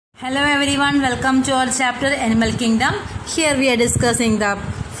Hello everyone, welcome to our chapter Animal Kingdom. Here we are discussing the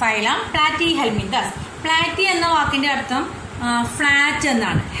phylum Platyhelminthes. Platy എന്ന വാക്കിന്റെ അർത്ഥം flat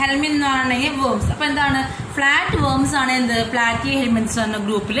എന്നാണ്. ഹെൽമിൻ എന്ന് പറഞ്ഞാൽ വേംസ്. അപ്പോൾ എന്താണ് ഫ്ലാറ്റ് വേംസ് ആണ് എന്ത് പ്ലാറ്റിഹെൽമിന്ത്സ് എന്ന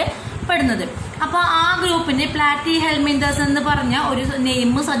ഗ്രൂപ്പിൽ പെടുന്നത്. അപ്പോൾ ആ ഗ്രൂപ്പിന്റെ പ്ലാറ്റിഹെൽമിന്ത്സ് എന്ന് പറഞ്ഞ ഒരു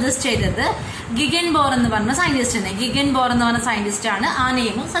നെയിം സജസ്റ്റ് ചെയ്തത് ഗിഗൻബോർ എന്ന് പറഞ്ഞ സയന്റിസ്റ്റാണ്. ഗിഗൻബോർ എന്ന് പറഞ്ഞ സയന്റിസ്റ്റാണ് ആ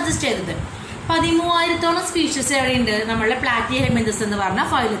നെയിം സജസ്റ്റ് ചെയ്തത്. 13,000 സ്പീഷീസ് എവിടെയുണ്ട് നമ്മളുടെ പ്ലാറ്റിഹെൽമിന്ത്സ് എന്ന് പറഞ്ഞ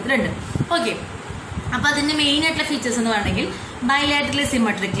ഫൈലത്തിലുണ്ട്. ഓക്കെ, അപ്പൊ അതിന്റെ മെയിൻ ആയിട്ടുള്ള ഫീച്ചേഴ്സ് എന്ന് പറഞ്ഞെങ്കിൽ ബൈലാറ്ററലി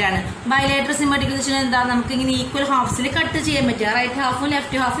സിമെട്രിക്കലാണ്. ബൈലാറ്ററൽ സിമെട്രിക്കൽ എന്ന് വെച്ചാൽ എന്താ, നമുക്ക് ഇങ്ങനെ ഈക്വൽ ഹാഫ്സിൽ കട്ട് ചെയ്യാൻ പറ്റുക. റൈറ്റ് ഹാഫും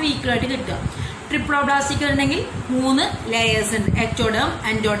ലെഫ്റ്റ് ഹാഫും ഈക്വൽ ആയിട്ട് കിട്ടുക. ട്രിപ്ലോബ്ലാസ്റ്റിക് ഉണ്ടെങ്കിൽ 3 ലെയേഴ്സ് ഉണ്ട്, ectoderm,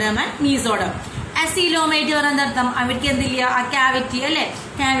 endoderm and mesoderm. Acoelomate പറഞ്ഞ അർത്ഥം അവർക്ക് എന്തില്ല, ആ ക്യാവിറ്റി അല്ലെ,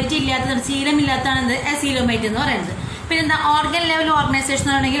 ക്യാവിറ്റി ഇല്ലാത്തതാണ്, ശീലമില്ലാത്തതാണ് എന്ത് അസീലോമേറ്റ് എന്ന് പറയുന്നത്. പിന്നെന്താ ഓർഗൻ ലെവൽ ഓർഗനൈസേഷൻ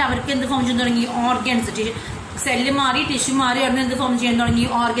ആണെങ്കിൽ അവർക്ക് എന്ത് ഫോം ചെയ്യാൻ തുടങ്ങി, ഓർഗൻസ്, സെല്ല് മാറി ടിഷ്യൂ മാറി ഉടനെ എന്ത് ഫോം ചെയ്യാൻ തുടങ്ങി,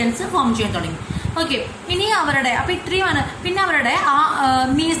 ഓർഗൻസ് ഫോം ചെയ്യാൻ തുടങ്ങി. ഓക്കെ, ഇനി അവരുടെ അപ്പൊ ഇത്രയുമാണ്. പിന്നെ അവരുടെ ആ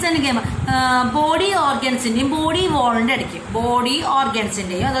മീസൻഗേം ബോഡി ഓർഗൻസിന്റെയും ബോഡി വാളിന്റെ ഇടയ്ക്ക്, ബോഡി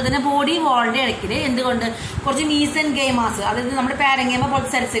ഓർഗൻസിന്റെയും അതുപോലെ തന്നെ ബോഡി വാളിന്റെ ഇടയ്ക്ക് എന്തുകൊണ്ട് കുറച്ച് മീസൻഗേമാസ്, അതായത് നമ്മുടെ പാരങ്കേമ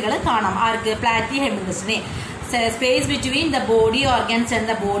പോലത്തെ സെൽസുകൾ കാണാം. ആർക്ക്, പ്ലാറ്റിഹെൽമിന്ത്സിനെ. Space between the body organs and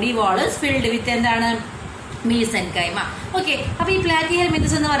the body wall is filled with എന്താണ്, മീസൻകൈമ. ഓക്കെ, അപ്പൊ ഈ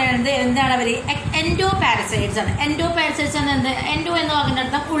പ്ലാറ്റിഹെൽമിന്ത്സ് എന്ന് പറയുന്നത് എന്താണ്, അവര് എൻഡോ പാരസൈറ്റ്സ് ആണ്. എൻഡോ പാരസൈറ്റ്സ് ആണ് എന്ത്, എൻഡോ എന്ന് പറഞ്ഞ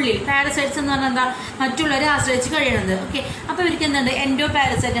അർത്ഥം ഉള്ളിൽ, പാരസൈറ്റ്സ് എന്ന് പറഞ്ഞാൽ എന്താ മറ്റുള്ളവരെ ആശ്രയിച്ച് കഴിയുന്നത്. ഓക്കെ, അപ്പൊ ഇവർക്ക് എന്തുണ്ട്, എൻഡോ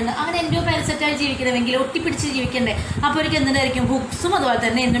പാരസൈറ്റ് ഉണ്ട്. അങ്ങനെ എൻഡോ പാരസൈറ്റ് ആയി ജീവിക്കണമെങ്കിൽ ഒട്ടിപ്പിടിച്ച് ജീവിക്കണ്ടേ. അപ്പൊ ഇവർക്ക് എന്തുണ്ടായിരിക്കും, ഹുക്സും അതുപോലെ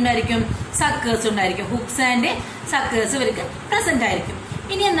തന്നെ എന്തുണ്ടായിരിക്കും, സക്കേഴ്സ് ഉണ്ടായിരിക്കും. ഹുക്സ് ആൻഡ് സക്കേഴ്സ് ഇവർക്ക് പ്രസന്റ് ആയിരിക്കും.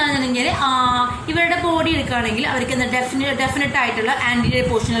 ഇനി എന്താണെന്നുണ്ടെങ്കിൽ ഇവരുടെ ബോഡി എടുക്കുകയാണെങ്കിൽ അവർക്ക് എന്താ ഡെഫിനറ്റ് ആയിട്ടുള്ള ആന്റീരിയർ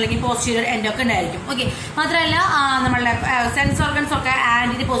പോർഷൻ അല്ലെങ്കിൽ പോസ്റ്റീരിയർ എൻഡ് ഒക്കെ ഉണ്ടായിരിക്കും. ഓക്കെ, മാത്രമല്ല നമ്മളുടെ സെൻസ് ഓർഗൻസ് ഒക്കെ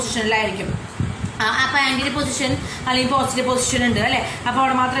ആന്റീരിയർ പൊസിഷനിലായിരിക്കും. അപ്പൊ ആന്റീരിയർ പൊസിഷൻ അല്ലെങ്കിൽ പോസിറ്റീവ് പൊസിഷൻ ഉണ്ട് അല്ലെ. അപ്പൊ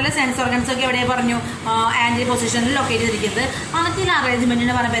അവിടെ മാത്രമല്ല സെൻസ് ഓർഗൻസ് ഒക്കെ എവിടെ പറഞ്ഞു, ആന്റീരിയർ പൊസിഷനിൽ ലൊക്കേറ്റ് ചെയ്തിരിക്കുന്നത്. ആദ്യത്തെ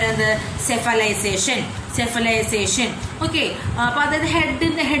അറേഞ്ച്മെന്റിന് പറഞ്ഞ പേര് സെഫലൈസേഷൻ. ഓക്കെ, അപ്പൊ അതായത്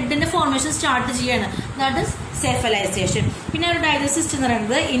ഹെഡിന്റെ ഫോർമേഷൻ സ്റ്റാർട്ട് ചെയ്യാണ്, ദാറ്റ് ഇസ് സെഫലൈസേഷൻ. പിന്നെ ഒരു ഡൈജസ്റ്റ് സിസ്റ്റം എന്ന്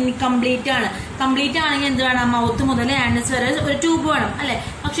പറയുന്നത് ഇൻകംപ്ലീറ്റ് ആണ്. കംപ്ലീറ്റ് ആണെങ്കിൽ എന്ത് വേണം, മൗത്ത് മുതൽ ആനസ് വരെ ഒരു ട്യൂബ് വേണം അല്ലെ.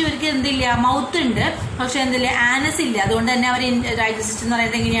 പക്ഷെ ഇവർക്ക് എന്തില്ല, മൗത്ത് ഉണ്ട് പക്ഷെ എന്തില്ല, ആനസ് ഇല്ല. അതുകൊണ്ട് തന്നെ അവർ ഡൈജസ്റ്റ് സിസ്റ്റം എന്ന്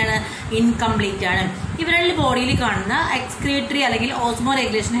പറയുന്നത് എങ്ങനെയാണ്, ഇൻകംപ്ലീറ്റ് ആണ്. ഇവരുടെ ബോഡിയിൽ കാണുന്ന എക്സ്ക്രീറ്ററി അല്ലെങ്കിൽ ഓസ്മോ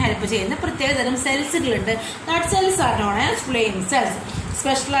റെഗുലേഷന് ഹെൽപ്പ് ചെയ്യുന്ന പ്രത്യേക തരം സെൽസുകളുണ്ട്. That cells are known as flame cells.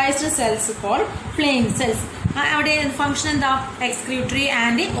 Specialised cells called flame cells. അവിടെ ഫംഗ്ഷൻ എന്താ, excretory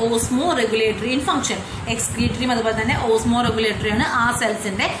and Osmo regulatory in function. എക്സ്ക്രീറ്ററിയും അതുപോലെ തന്നെ ഓസ്മോ റെഗുലേറ്ററി ആണ് ആ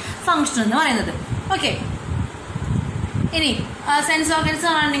സെൽസിന്റെ ഫംഗ്ഷൻ എന്ന് പറയുന്നത്. ഓക്കെ, ഇനി സെൻസ് ഓർഗൻസ്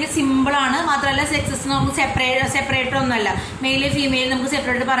ആണെങ്കിൽ സിമ്പിൾ ആണ്. മാത്രമല്ല സെക്സസ് നമുക്ക് സെപ്പറേറ്റർ ഒന്നുമല്ല. മെയില് ഫീമെയിൽ നമുക്ക്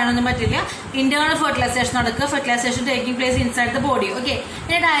സെപ്പറേറ്റ് പറയാനൊന്നും പറ്റില്ല. ഇന്റേണൽ ഫെർട്ടിലൈസേഷൻ നടക്കുക, fertilisation taking place inside the body. Okay,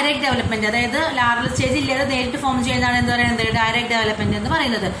 പിന്നെ ഡയറക്റ്റ് ഡെവലപ്മെന്റ്, അതായത് ലാർവൽ സ്റ്റേജ് ഇല്ലാതെ നേരിട്ട് ഫോം ചെയ്യുന്നതാണ് എന്ന് പറയുന്നത് ഡയറക്റ്റ് ഡെവലപ്മെന്റ് എന്ന്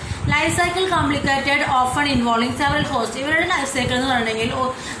പറയുന്നത്. Life cycle complicated often involving several host. ഇവരുടെ ലൈഫ് സൈക്കിൾ എന്ന് പറഞ്ഞിട്ടുണ്ടെങ്കിൽ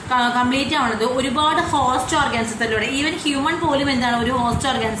കംപ്ലീറ്റ് ആവുന്നത് ഒരുപാട് ഹോസ്റ്റ് ഓർഗാനിസത്തിലൂടെ. ഈവൻ ഹ്യൂമൻ പോലും എന്താണ് ഒരു ഹോസ്റ്റ്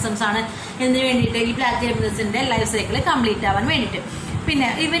ഓർഗാനിസംസ് ആണ് എന്തിനു വേണ്ടിയിട്ട്, ഈ പ്ലാറ്റിഹെൽമിന്ത്സിന്റെ ലൈഫ് സൈക്കിൾ കംപ്ലീറ്റ് ആവാൻ വേണ്ടിയിട്ട്. പിന്നെ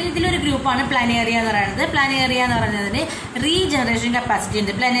ഇതിലൊരു ഗ്രൂപ്പാണ് പ്ലാനേറിയ എന്ന് പറയുന്നത്. പ്ലാനേറിയ എന്ന് പറയുന്നതിന് റീജനറേഷൻ കപ്പാസിറ്റി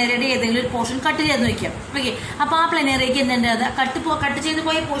ഉണ്ട്. പ്ലാനേറിയയുടെ ഏതെങ്കിലും ഒരു പോർഷൻ കട്ട് ചെയ്ത് നോക്കിയാൽ ഓക്കെ, അപ്പൊ ആ പ്ലാനേറിയക്ക് എന്തുണ്ട്, കട്ട് ചെയ്ത്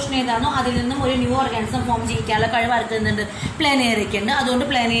പോയ പോർഷൻ ഏതാണോ അതിൽ നിന്നും ഒരു ന്യൂ ഓർഗാനിസം ഫോം ചെയ്യിക്കാനുള്ള കഴിവ് ആർക്കുന്നുണ്ട്, പ്ലാനേറിയക്ക് ഉണ്ട്. അതുകൊണ്ട്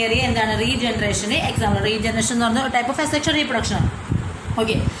പ്ലാനേറിയ എന്താണ് റീജനറേഷന് എക്സാമ്പിൾ. റീജനറേഷൻ എന്ന് പറഞ്ഞ ടൈപ്പ് ഓഫ് സെക്ഷൽ റീപ്രൊഡക്ഷൻ ആണ്.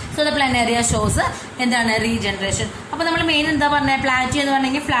 Okay, so the planaria shows എന്താണ് റീജനറേഷൻ. അപ്പൊ നമ്മൾ മെയിൻ എന്താ പറഞ്ഞ, പ്ലാറ്റി എന്ന്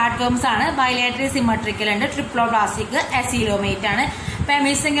പറഞ്ഞെങ്കിൽ ഫ്ലാറ്റ് വേംസ് ആണ്, ബൈലാറ്ററി സിമെട്രിക്കൽ ഉണ്ട്, ട്രിപ്ലോബ്ലാസ്റ്റിക്, അസീലോമേറ്റ് ആണ്,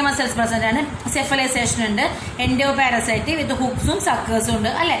 മീസെൻകൈമ സെൽസ് പ്രസന്റ് ആണ്, സെഫലൈസേഷൻ ഉണ്ട്, എൻഡോ പാരസൈറ്റ് വിത്ത് ഹുക്സും സക്കേഴ്സും ഉണ്ട്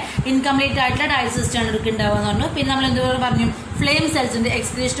അല്ലെ. ഇൻകംപ്ലീറ്റ് ആയിട്ടുള്ള ഡൈജസ്റ്റ് സിസ്റ്റം ആണ് ഇവർക്ക് ഉണ്ടാവുക പറഞ്ഞു. പിന്നെ നമ്മൾ എന്ത് പറഞ്ഞു, ഫ്ലെയിം സെൽസ് ഉണ്ട്,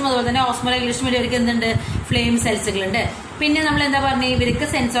 എക്സ്ക്രീഷനും അതുപോലെ തന്നെ ഓസ്മോ റെഗുലേഷനും ഇവർക്ക് എന്തുണ്ട്, ഫ്ലെയിം സെൽസുകളുണ്ട്. പിന്നെ നമ്മൾ എന്താ പറഞ്ഞു, ഇവർക്ക്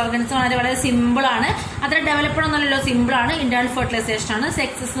സെൻസ് ഓർഗൻസ് വളരെ സിമ്പിൾ ആണ്, അത്ര ഡെവലപ്ഡ് ഒന്നുമല്ലോ, സിമ്പിൾ ആണ്, ഇന്റേണൽ ഫെർട്ടിലൈസേഷൻ ആണ്,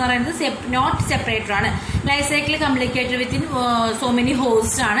 സെക്സസ് എന്ന് പറയുന്നത് നോട്ട് സെപ്പറേറ്റർ ആണ്, life cycle കംപ്ലിക്കേറ്റഡ് within so many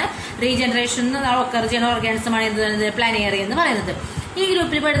host ആണ്, റീജനറേഷൻ ഒക്കർ ചെയ്യുന്ന ഓർഗാനിസം ആണ് എന്ത് പ്ലാനേറിയ എന്ന് പറയുന്നത്. ഈ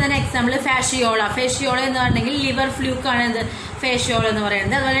ഗ്രൂപ്പിൽ പെടുന്ന എക്സാമ്പിൾ ഫാഷിയോള. ഫാഷിയോള എന്ന് പറഞ്ഞെങ്കിൽ ലിവർ ഫ്ലൂക്ക് ആണ് എന്ത് ഫാഷിയോള എന്ന്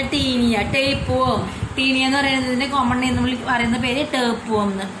പറയുന്നത്. അതുപോലെ ടീനിയ, ടേപ്പ് വേം. ടീനിയ എന്ന് പറയുന്നതിന്റെ കോമൺ നെയിം നമ്മൾ പറയുന്ന പേര് ടേപ്പ് വേം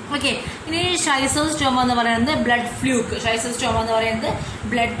എന്ന്. ഓക്കെ, ഇനി ഷൈസോസ്റ്റോമ എന്ന് പറയുന്നത് ബ്ലഡ് ഫ്ലൂക്ക്. ഷൈസോസ്റ്റോമ എന്ന് പറയുന്നത്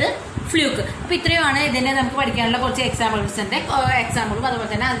ബ്ലഡ് ഫ്ലൂക്ക്. അപ്പൊ ഇത്രയുമാണ് ഇതിന്റെ നമുക്ക് പഠിക്കാനുള്ള കുറച്ച് എക്സാമ്പിൾസിന്റെ എക്സാമ്പിളും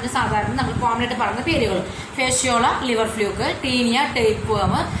അതുപോലെ തന്നെ അതിന്റെ സാധാരണ നമ്മൾ കോമൺ ആയിട്ട് പറയുന്ന പേരുകളും. Fasciola, liver fluke, Taenia, tape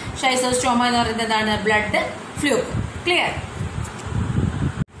വേം, ഷൈസോസ്റ്റോമ എന്ന് പറയുന്നത് എന്താണ്, blood fluke. Clear?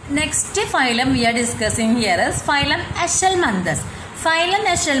 Next phylum we are discussing here is phylum Aschelmanthus. Phylum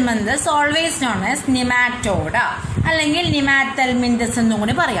എഷൽമെന്തസ് always known as നിമാറ്റോഡ അല്ലെങ്കിൽ നിമാറ്റൽമിന്തസ് എന്നും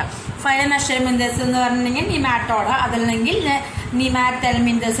കൂടി പറയാം. ഫൈലം എഷൽമെന്തസ് എന്ന് പറഞ്ഞിട്ടുണ്ടെങ്കിൽ നിമാറ്റോഡ, അതല്ലെങ്കിൽ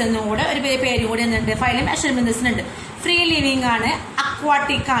നിമാറ്റൽമിന്തസ് എന്നും കൂടെ ഒരു പേര് കൂടി എന്തുണ്ട് ഫൈലം എഷൽമെന്തസിനുണ്ട്. ഫ്രീ ലിവിംഗ് ആണ്,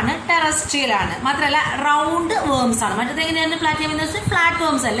 അക്വാട്ടിക് ആണ്, ടെറസ്ട്രിയൽ ആണ്, മാത്രമല്ല റൗണ്ട് വേംസ് ആണ്. മറ്റേത് എങ്ങനെയാണ് പ്ലാറ്റിഹെൽമിന്തസ് ഫ്ലാറ്റ്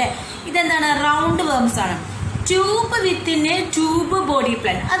വേംസ് അല്ലേ, ഇതെന്താണ് റൗണ്ട് വേംസ് ആണ്. ട്യൂബ് വിത്തിൻ്റെ ട്യൂബ് ബോഡി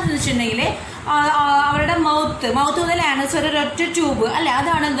പ്ലാൻ അതെന്ന് വെച്ചിട്ടുണ്ടെങ്കിൽ അവരുടെ മൗത്ത് മുതൽ ആനസ് വരെ ഒരൊറ്റ ട്യൂബ് അല്ലെ,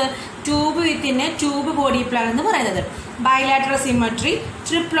 അതാണ് എന്ത് ട്യൂബ് വിത്തിൻ്റെ ട്യൂബ് ബോഡി പ്ലാൻ എന്ന് പറയുന്നത്. Bilateral symmetry,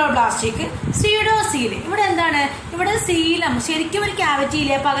 triploblastic, സ്യൂഡോസീൽ. ഇവിടെ എന്താണ് ഇവിടെ സീലം ശരിക്കും ഒരു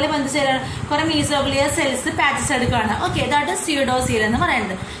ക്യാവിറ്റിയിലെ പകരം എന്ത് സെല്ലാണ് കുറെ മീസോഗ്ലിയർ സെൽസ് പാച്ചസ് എടുക്കുകയാണ്. ഓക്കെ, ഇതാണ് സ്യൂഡോസീൽ എന്ന്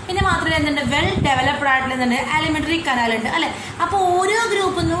പറയുന്നത്. പിന്നെ മാത്രമല്ല എന്തുണ്ട് വെൽ ഡെവലപ്ഡ് ആയിട്ടുള്ള എന്തുണ്ട് എലിമെന്ററി കനാൽ ഉണ്ട് അല്ലെ. അപ്പോൾ ഓരോ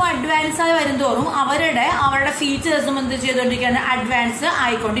ഗ്രൂപ്പിൽ നിന്നും അഡ്വാൻസ് ആയി വരും തോറും അവരുടെ ഫീച്ചേഴ്സും എന്ത് ചെയ്തുകൊണ്ടിരിക്കുകയാണ് അഡ്വാൻസ്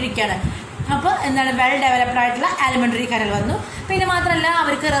ആയിക്കൊണ്ടിരിക്കുകയാണ്. അപ്പോൾ എന്താണ് വെൽ ഡെവലപ്ഡ് ആയിട്ടുള്ള എലിമെന്ററി കനാൽ വന്നു. പിന്നെ മാത്രമല്ല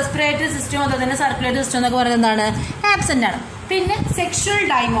അവർക്ക് റെസ്പിറേറ്ററി സിസ്റ്റം അതുപോലെ തന്നെ സർക്കുലേറ്ററി സിസ്റ്റം എന്നൊക്കെ പറയുന്നത് എന്താണ് ആബ്സെന്റ് ആണ്. പിന്നെ സെക്ഷൽ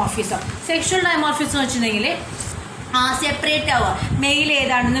ഡൈമോർഫിസം എന്ന് വെച്ചിട്ടുണ്ടെങ്കിൽ സെപ്പറേറ്റ് ആവുക, മെയിൽ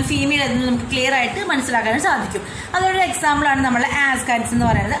ഏതാണെന്നും ഫീമെയിൽ ഏതാണെന്നും നമുക്ക് ക്ലിയർ ആയിട്ട് മനസ്സിലാക്കാൻ സാധിക്കും. അതൊരു എക്സാമ്പിളാണ് നമ്മൾ ആസ്കാരിസ് എന്ന്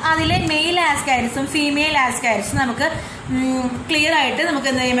പറയുന്നത്. അതിലെ മെയിൽ ആസ്കാരിസും ഫീമെയിൽ ആസ്കാരിസും നമുക്ക് ക്ലിയർ ആയിട്ട് നമുക്ക്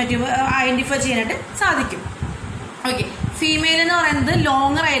എന്ത് ചെയ്യാൻ പറ്റും ഐഡന്റിഫൈ ചെയ്യാനായിട്ട് സാധിക്കും. ഓക്കെ, ഫീമെയിൽ എന്ന് പറയുന്നത്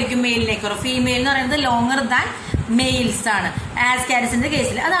ലോങ്ങർ ആയിരിക്കും മെയിലിനേക്കാൾ, ഫീമെയിൽ എന്ന് പറയുന്നത് ലോങ്ങർ ദാൻ മെയിൽസ് ആണ് ആസ്കാരിസിന്റെ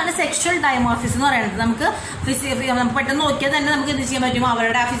കേസിൽ. അതാണ് സെക്ഷൽ ഡൈമോർഫിസം എന്ന് പറയുന്നത്. നമുക്ക് പെട്ടെന്ന് നോക്കിയാൽ തന്നെ നമുക്ക് എന്ത് ചെയ്യാൻ പറ്റും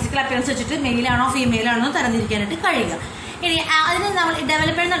അവരുടെ ഫിസിക്കൽ അപ്പിയറൻസ് വെച്ചിട്ട് മെയിലാണോ ഫീമെയിലാണോ തരംതിരിക്കാനായിട്ട് കഴിയുക. ഇനി അതിന് നമ്മൾ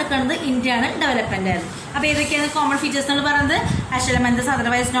ഡെവലപ്മെന്റ് നടക്കുന്നത് ഇന്റേണൽ ഡെവലപ്മെന്റ് ആയിരുന്നു. അപ്പോൾ ഏതൊക്കെയാണ് കോമൺ ഫീച്ചേഴ്സ് എന്ന് പറയുന്നത് എഷൽമെന്തസ്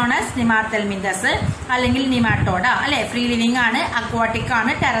അതർവൈസ് നോൺ ആസ് നിമാറ്റൽമിന്തസ് അല്ലെങ്കിൽ നിമാറ്റോഡ അല്ലെ. ഫ്രീ ലിവിംഗ് ആണ്, അക്വാട്ടിക്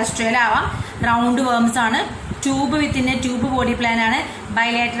ആണ്, ടെറസ്ട്രിയൽ ആവാം, റൗണ്ട് വേംസ് ആണ്, ട്യൂബ് വിത്തിൻ്റെ ട്യൂബ് ബോഡി പ്ലാൻ ആണ്,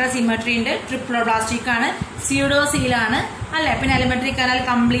 ബൈലാറ്ററൽ സിമട്രി ഉണ്ട്, ട്രിപ്ലോബ്ലാസ്റ്റിക് ആണ്, സ്യൂഡോസീൽ ആണ് അല്ലെ. പിന്നെ എലിമെന്ററി കനാൽ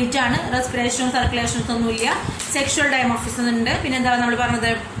കംപ്ലീറ്റ് ആണ്, റെസ്പിറേഷനും സർക്കുലേഷൻസ് ഒന്നുമില്ല, സെക്ഷൽ ഡൈമോർഫിസം ഉണ്ട്. പിന്നെ എന്താ നമ്മൾ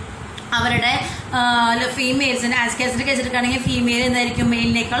പറഞ്ഞത് അവരുടെ ഫീമെയിൽസിന് ആസ്കാരിസിന്റെ കേസ് എടുക്കുകയാണെങ്കിൽ ഫീമെയിൽ എന്തായിരിക്കും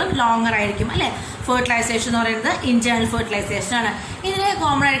മെയിലിനേക്കാളും ലോങ്ങർ ആയിരിക്കും അല്ലെ. ഫെർട്ടിലൈസേഷൻ എന്ന് പറയുന്നത് ഇന്റേണൽ ഫെർട്ടിലൈസേഷൻ ആണ്. ഇതിന്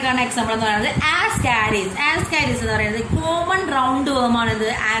കോമൺ ആയിട്ടുള്ള എക്സാമ്പിൾ എന്ന് പറയുന്നത് ആസ്കാരിസ് എന്ന് പറയുന്നത് കോമൺ റൗണ്ട് വേം ആണ് ഇത്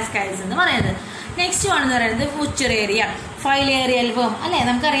ആസ്കാരിസ് എന്ന് പറയുന്നത്. നെക്സ്റ്റ് വൺ എന്ന് പറയുന്നത് ഫുച്ചറേറിയ, ഫൈലേറിയൽ വേം അല്ലെ.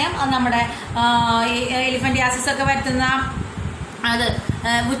 നമുക്കറിയാം നമ്മുടെ എലിഫന്റിയാസിസ് ഒക്കെ വരുത്തുന്ന അത്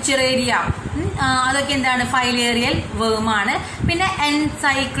ഫുച്ചറേറിയ, അതൊക്കെ എന്താണ് ഫൈലേറിയൽ വേമാണ്. പിന്നെ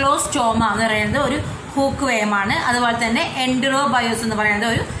എൻസൈക്ലോസ്റ്റോമ എന്ന് പറയുന്നത് ഒരു ഹൂക്ക് വേമാണ്. അതുപോലെ തന്നെ എൻഡറോബയോസ് എന്ന് പറയുന്നത്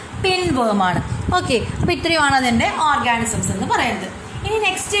ഒരു പിൻ വേമാണ്. ഓക്കെ, അപ്പൊ ഇത്രയുമാണ് അതിന്റെ ഓർഗാനിസംസ് എന്ന് പറയുന്നത്. ഇനി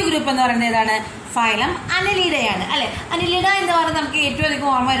നെക്സ്റ്റ് ഗ്രൂപ്പ് എന്ന് പറയുന്നത് ഏതാണ് ഫൈലം അനലിഡയാണ് അല്ലെ. അനലിഡ എന്ന് പറയുന്നത് നമുക്ക് ഏറ്റവും അധികം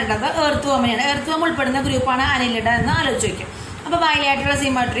ഓർമ്മ വരുന്നത് എർത്ത് വേമിനെയാണ്. എർത്ത് വേം ഉൾപ്പെടുന്ന ഗ്രൂപ്പാണ് അനലിഡ എന്ന് ആലോചിച്ച് വയ്ക്കും. അപ്പോൾ ബൈലാറ്ററൽ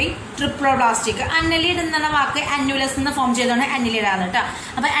സിമട്രി, ട്രിപ്ലോബ്ലാസ്റ്റിക്. അന്നലിഡ് എന്ന വാക്ക് അന്നുലസ് എന്ന് ഫോം ചെയ്താണ് അന്നലിഡ് ആണ് കേട്ടോ.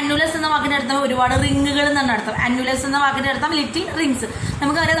 അപ്പോൾ അന്നുലസ് എന്ന വാക്കിന്റെ അർത്ഥം ഒരുപാട് റിങ്ങുകൾ എന്നാണ് അർത്ഥം. അന്നുലസ് എന്ന വാക്കിന്റെ അർത്ഥം ലിറ്റിൽ റിങ്സ്.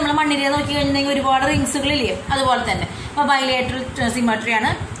 നമുക്കറിയാം നമ്മൾ മണ്ണിരയെ നോക്കി കഴിഞ്ഞിട്ടുണ്ടെങ്കിൽ ഒരുപാട് റിങ്സുകളില്ലേ, അതുപോലെ തന്നെ. അപ്പോൾ ബൈലാറ്ററൽ സിമട്രി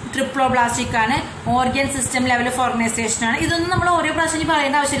ആണ്, ട്രിപ്ലോബ്ലാസ്റ്റിക് ആണ്, organ system level of organisation ആണ്. ഇതൊന്നും നമ്മൾ ഓരോ പ്രാവശ്യം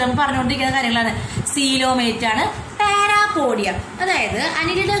പറയേണ്ട ആവശ്യമില്ല, നമ്മൾ പറഞ്ഞുകൊണ്ടിരിക്കുന്ന കാര്യങ്ങളാണ്. സീലോമേറ്റ് ആണ്, പാരാപോഡിയ, അതായത്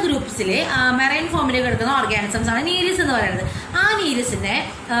അനിലിഡ ഗ്രൂപ്പ്സിലെ മെറൈൻ ഫോമിൽ കിടക്കുന്ന ഓർഗാനിസംസ് ആണ് നീരിസ് എന്ന് പറയുന്നത്. ആ നീരിസിന്റെ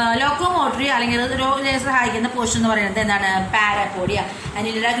ലോക്കോമോട്ടറി അല്ലെങ്കിൽ സഹായിക്കുന്ന പോർഷൻ എന്ന് പറയുന്നത് എന്താണ് പാരാപോഡിയ.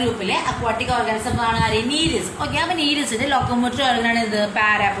 അനിലിഡ ഗ്രൂപ്പിലെ അക്വാട്ടിക് ഓർഗാനിസം ആണ് ആര് നീരിസ്. ഓക്കെ, അപ്പൊ നീരിസിന്റെ ലോക്കോമോട്ടറി ഓർഗനാണ് ഇത്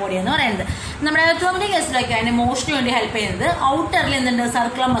പാരാപോഡിയ എന്ന് പറയുന്നത്. നമ്മുടെ എർത്ത് കേസിലൊക്കെ അതിന്റെ മോഷന് വേണ്ടി ഹെൽപ്പ് ചെയ്യുന്നത് ഔട്ടറിൽ എന്തുണ്ട്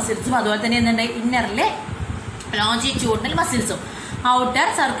സർക്കുലർ മസിൽസും അതുപോലെ തന്നെ എന്തുണ്ട് ഇന്നറിലെ longitudinal മസിൽസും. Outer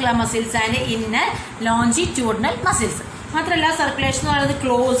circular muscles and inner longitudinal muscles. മാത്രമല്ല സർക്കുലേഷൻ എന്ന് പറയുന്നത്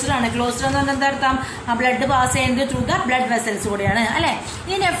ക്ലോസ്ഡ് ആണ്. ക്ലോസ്ഡ് എന്ന് പറഞ്ഞാൽ എന്താ അർത്ഥം ബ്ലഡ് പാസ് ചെയ്യുന്നത് ത്രൂ ദ ബ്ലഡ് വെസൽസ് കൂടിയാണ് അല്ലെ.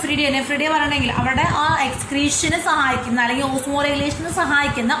 ഈ നെഫ്രിഡിയ പറയണമെങ്കിൽ അവരുടെ ആ എക്സ്ക്രീഷന് സഹായിക്കുന്ന അല്ലെങ്കിൽ ഓസ്മോറെഗുലേഷന്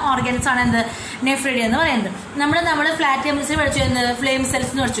സഹായിക്കുന്ന ഓർഗൻസ് ആണ് എന്ത് നെഫ്രിഡിയ എന്ന് പറയുന്നത്. നമ്മൾ ഫ്ലാറ്റ് എമിൽസിൽ പഠിച്ചു ഫ്ലെയിം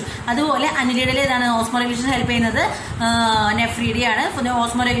സെൽസ് എന്ന് പഠിച്ചു. അതുപോലെ അനിലിഡയിൽ ഏതാണ് ഓസ്മോറെഗുലേഷൻ ഹെൽപ്പ് ചെയ്യുന്നത് നെഫ്രിഡിയ ആണ്.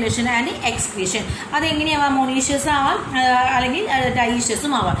 ഓസ്മോറെഗുലേഷൻ ആൻഡ് എക്സ്ക്രീഷൻ അതെങ്ങനെയാവാം മൊണീഷ്യസ് ആവാം അല്ലെങ്കിൽ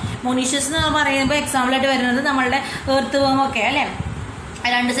ഡൈഷ്യസും ആവാം. മൊണീഷ്യസ് എന്ന് പറയുമ്പോൾ എക്സാമ്പിൾ ആയിട്ട് വരുന്നത് നമ്മളുടെ എർത്ത് ഒക്കെ അല്ലെ,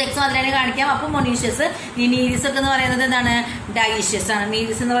 രണ്ട് സെക്സും അതിൽ തന്നെ കാണിക്കാം. അപ്പോൾ മൊണീഷ്യസ്. ഈ നീരിസ് ഒക്കെ എന്ന് പറയുന്നത് എന്താണ് ഡൈഷ്യസ് ആണ്.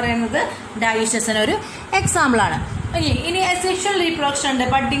 നീരിസ് എന്ന് പറയുന്നത് ഡൈഷ്യസിന് ഒരു എക്സാമ്പിൾ ആണ്. ഇനി സെക്ഷൽ റീപ്രൊഡക്ഷൻ ഉണ്ട്.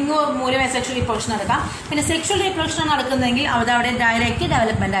 ബഡിങ് മൂലം സെക്ഷൽ റീപ്രൊഡക്ഷൻ നടക്കാം. പിന്നെ സെക്ഷൽ റീപ്രൊഡക്ഷൻ നടക്കുന്നതെങ്കിൽ അവിടെ ഡയറക്റ്റ്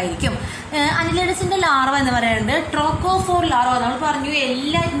ഡെവലപ്മെന്റ് ആയിരിക്കും. അനിലിഡസിന്റെ ലാർവ എന്ന് പറയുന്നത് ട്രോക്കോഫോർ ലാർവ. നമ്മൾ പറഞ്ഞു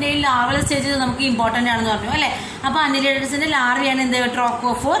എല്ലാത്തിന്റെയും ലാർവൽ സ്റ്റേജ് നമുക്ക് ഇമ്പോർട്ടന്റ് ആണെന്ന് പറഞ്ഞു അല്ലെ. അപ്പൊ അനിലിഡസിന്റെ ലാർവയാണ് എന്ത്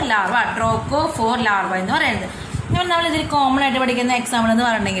ട്രോക്കോഫോർ ലാർവ എന്ന് പറയുന്നത്. നമ്മൾ ഇതിൽ കോമൺ ആയിട്ട് പഠിക്കുന്ന എക്സാമ്പിൾ എന്ന്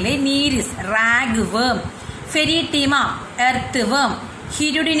പറഞ്ഞിട്ടുണ്ടെങ്കിൽ നീരിസ്, റാഗ് വേം, ഫെരിറ്റീമ, എർത്ത് വേം,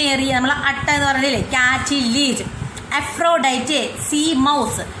 ഹിരുഡിനേറിയ നമ്മൾ അട്ട എന്ന് പറഞ്ഞില്ലേ, കാറ്റിലീജ്, അഫ്രോഡൈറ്റ്, സീ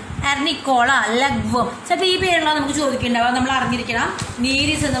മൗസ്, എർണിക്കോള, ലഗ് വേം. ചിലപ്പോൾ ഈ പേരുള്ള നമുക്ക് ചോദിക്കുന്നുണ്ടാവുക, നമ്മൾ അറിഞ്ഞിരിക്കണം.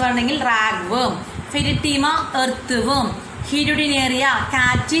 നീരിസ് എന്ന് പറഞ്ഞെങ്കിൽ റാഗ് വേം, ഫെരിറ്റീമ എർത്ത് വേം, ഹിരുഡിനേറിയ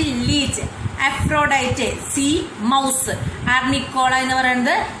കാറ്റ്, ലീച്ച്, അഫ്രോഡൈറ്റ് സീ മൗസ്, എർണിക്കോള എന്ന്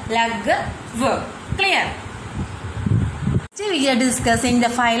പറയുന്നത് ലഗ് വേം. Clear? We are discussing the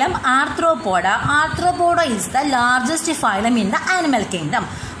phylum Arthropoda. Arthropoda is the largest phylum in the animal kingdom.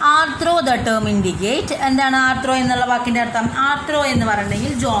 Arthro, the term indicate. എന്താണ് ആർത്രോ എന്നുള്ള വാക്കിന്റെ അർത്ഥം? ആർത്രോ എന്ന്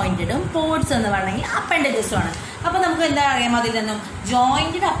പറഞ്ഞെങ്കിൽ ജോയിന്റഡും, പോഡ്സ് എന്ന് പറഞ്ഞെങ്കിൽ അപ്പൻഡേജസും ആണ്. അപ്പൊ നമുക്ക് എന്താ അറിയാം അതിൽ നിന്നും?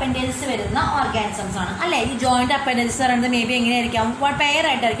 ജോയിന്റഡ് അപ്പൻഡേജസ് വരുന്ന ഓർഗാനിസംസ് ആണ് അല്ലെ. ഈ ജോയിന്റ് അപ്പൻഡേജസ് പറയുന്നത് മേ ബി എങ്ങനെയായിരിക്കാം? പെയർ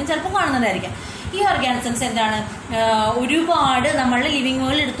ആയിട്ടായിരിക്കും ചിലപ്പോൾ കാണുന്നതായിരിക്കും. ഈ ഓർഗാനിസംസ് എന്താണ്? ഒരുപാട് നമ്മളുടെ ലിവിങ്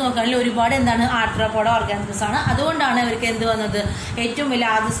വേൾഡ് എടുത്തു നോക്കുകയാണെങ്കിൽ ഒരുപാട് എന്താണ് ആർത്രോപോഡ ഓർഗാനിസംസ് ആണ്. അതുകൊണ്ടാണ് ഇവർക്ക് എന്ത് വന്നത്? ഏറ്റവും വലിയ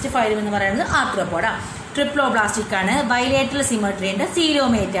ലാർജസ്റ്റ് ഫൈലം എന്ന് പറയുന്നത് ആർത്രോപോഡ. ട്രിപ്ലോബ്ലാസ്റ്റിക് ആണ്, ബൈലേറ്ററൽ സിമെട്രി ഉണ്ട്,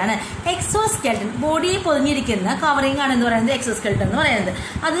 സീലോമേറ്റ് ആണ്. എക്സോസ്കെൽട്ടൻ, ബോഡിയെ പൊതിഞ്ഞിരിക്കുന്ന കവറിംഗ് ആണ് എന്ന് പറയുന്നത് എക്സോസ്കെൽട്ടൻ എന്ന് പറയുന്നത്.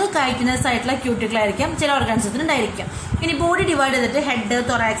 അത് കൈറ്റിനസ് ആയിട്ടുള്ള ക്യൂട്ടിക്കിളായിരിക്കും ചില ഓർഗാനിസത്തിന് ഉണ്ടായിരിക്കും. ഇനി ബോഡി ഡിവൈഡ് ചെയ്തിട്ട് ഹെഡ്,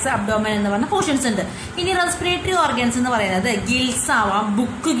 തൊറാക്സ്, അബ്ഡോമൻ എന്ന് പറഞ്ഞ പോർഷൻസ് ഉണ്ട്. ഇനി റെസ്പിറേറ്ററി ഓർഗൻസ് എന്ന് പറയുന്നത് ഗിൽസ് ആവാം,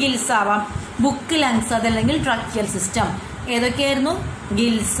 ബുക്ക് ഗിൽസ് ആവാം, ബുക്ക് ലങ്സ്, അതല്ലെങ്കിൽ tracheal system. ഏതൊക്കെയായിരുന്നു?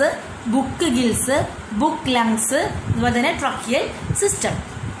 Gills, book gills, book lungs, അതുപോലെ തന്നെ ട്രക്കിയൽ സിസ്റ്റം.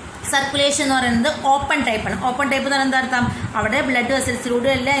 സർക്കുലേഷൻ എന്ന് പറയുന്നത് ഓപ്പൺ ടൈപ്പ് ആണ്. ഓപ്പൺ ടൈപ്പ് എന്ന് പറയുന്നത് അർത്ഥം അവിടെ ബ്ലഡ് വെസൽസിലൂടെ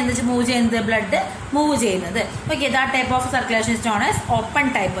അല്ല എന്ന് വെച്ചാൽ മൂവ് ചെയ്യുന്നത്, ബ്ലഡ് മൂവ് ചെയ്യുന്നത്. Okay, that type of circulation is known as open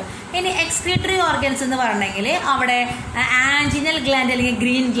type. ഇനി എക്സ്ക്രീറ്ററി ഓർഗൻസ് എന്ന് പറഞ്ഞെങ്കിൽ അവിടെ ആൻജിനൽ ഗ്ലാൻഡ് അല്ലെങ്കിൽ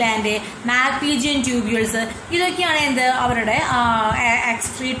ഗ്രീൻ ഗ്ലാൻഡ്, മാൽപീജിയൻ ട്യൂബ്യൂൾസ്, ഇതൊക്കെയാണ് എന്ത് അവരുടെ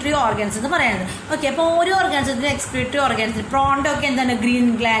എക്സ്ക്രീറ്ററി ഓർഗൻസ് എന്ന് പറയുന്നത്. ഓക്കെ, അപ്പോൾ ഓരോ ഓർഗൻസിന്റെ എക്സ്ക്രീറ്ററി ഓർഗൻസ് പ്രോണിന്റെ ഒക്കെ എന്താണ്? ഗ്രീൻ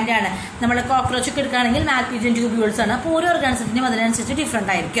ഗ്ലാൻഡ് ആണ്. നമ്മൾ കോക്രോച്ച് ഒക്കെ എടുക്കുകയാണെങ്കിൽ മാൽപീജിയൻ ട്യൂബ്യൂൾസ് ആണ്. അപ്പോൾ ഓരോ ഓർഗൻസിന്റെയും അതിനനുസരിച്ച്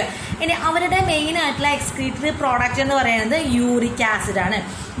ഡിഫറെന്റ് ആയിരിക്കും. ഇനി അവരുടെ മെയിൻ ആയിട്ടുള്ള എക്സ്ക്രീറ്ററി പ്രോഡക്റ്റ് എന്ന് പറയുന്നത് യൂറിക് ആസിഡ് ആണ്.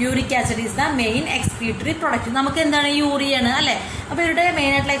 Uric acid is the main excretory product. നമുക്ക് എന്താണ്? യൂറിയാണ് അല്ലെ. അപ്പോൾ ഇവരുടെ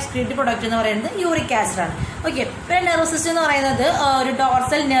മെയിൻ ആയിട്ടുള്ള എക്സ്ക്രീറ്ററി പ്രോഡക്റ്റ് എന്ന് പറയുന്നത് യൂറിക് ആസിഡ് ആണ്. ഓക്കെ, പിന്നെ നെർവ് സിസ്റ്റം എന്ന് പറയുന്നത് ഒരു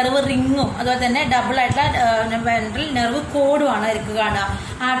ഡോർസൽ നെർവ് റിങ്ങും അതുപോലെ തന്നെ ഡബിൾ ആയിട്ടുള്ള വെൻട്രൽ നെർവ് കോഡുമാണ് അവർക്ക് കാണുക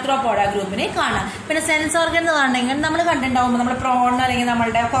ആർത്രോപോഡ ഗ്രൂപ്പിനെ കാണുക. പിന്നെ സെൻസ് ഓർഗൻ എന്ന് പറഞ്ഞെങ്കിൽ നമ്മൾ കണ്ടിട്ടുണ്ടാവുമ്പോൾ നമ്മുടെ പ്രോൺ അല്ലെങ്കിൽ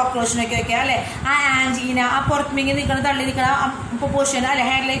നമ്മളുടെ കോക്രോച്ചിനൊക്കെ വെക്കുക അല്ലെ, ആ ആൻറ്റീന, ആ പുറത്തുമിങ്ങനെ നിൽക്കണം, തള്ളി നിൽക്കണം പോർഷൻ അല്ലെ,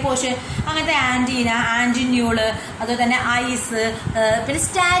 ഹെയർലൈക്ക് പോർഷൻ, അങ്ങനത്തെ ആൻറ്റീന, ആൻറ്റിന്യൂള്, അതുപോലെ തന്നെ ഐസ്, പിന്നെ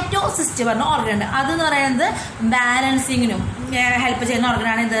സ്റ്റാറ്റോസിസ്റ്റ് പറഞ്ഞ ഓർഗൻ ഉണ്ട്. അതെന്ന് പറയുന്നത് ബാലൻസിങ്ങിനും ഹെൽപ്പ് ചെയ്യുന്ന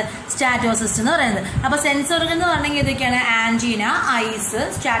ഓർഗനാണ് ഇത് സ്റ്റാറ്റോസിസ്റ്റ് എന്ന് പറയുന്നത്. അപ്പോൾ സെൻസ് ഓർഗൻ എന്ന് പറഞ്ഞെങ്കിൽ ഇതൊക്കെയാണ് ആൻറ്റീന, ഐസ്,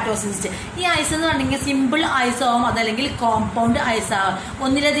 സ്റ്റാറ്റോസിസ്റ്റ്. ഈ ഐസ് എന്ന് പറഞ്ഞെങ്കിൽ സിമ്പിൾ ഐസ് ആവും, അതല്ലെങ്കിൽ കോമ്പൗണ്ട് ഐസ് ആവും.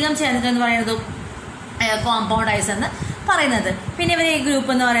 ഒന്നിലധികം ചേർന്നിട്ടെന്ന് പറയുന്നത് കോമ്പൗണ്ട് ഐസ് എന്ന് പറയുന്നത്. പിന്നെ ഇവരെ ഈ ഗ്രൂപ്പ്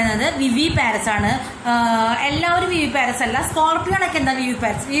എന്ന് പറയുന്നത് വിവി പാരസ് ആണ്. എല്ലാവരും വിവി പാരസ് അല്ല. സ്കോർപ്പിയോണൊക്കെ എന്താ വിവി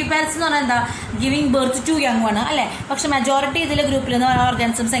പാരസ്? വിവി പാരസ് എന്ന് പറഞ്ഞാൽ എന്താ? ഗിവിംഗ് ബർത്ത് ടു യങ് ആണ് അല്ലെ. പക്ഷെ മെജോറിറ്റി ഇതിലെ ഗ്രൂപ്പിൽ എന്ന് പറയുന്ന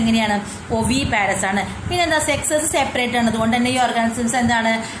ഓർഗാനിസംസ് എങ്ങനെയാണ്? ഒവി പാരസ് ആണ്. പിന്നെ എന്താ? സെക്സസ് സെപ്പറേറ്റ് ആണ്. അതുകൊണ്ട് തന്നെ ഈ ഓർഗാനിസംസ്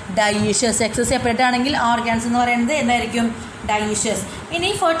എന്താണ്? ഡൈഷ്യസ്. സെക്സസ് സെപ്പറേറ്റ് ആണെങ്കിൽ ഓർഗാനിസം എന്ന് പറയുന്നത് എന്തായിരിക്കും? ഡൈഷ്യസ്. ഇനി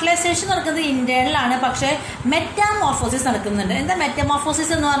ഫെർട്ടിലൈസേഷൻ നടക്കുന്നത് ഇന്റേണൽ ആണ്, പക്ഷെ മെറ്റാമോർഫോസിസ് നടക്കുന്നുണ്ട്. എന്താ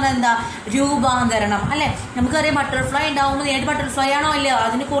മെറ്റാമോർഫോസിസ് എന്ന് പറഞ്ഞാൽ? എന്താ? രൂപാന്തരണം അല്ലെ. നമുക്കറിയാം ബട്ടർഫ്ലൈ ഉണ്ടാവുമ്പോൾ നേരിട്ട് ബട്ടർഫ്ലൈ ആണോ ഇല്ല,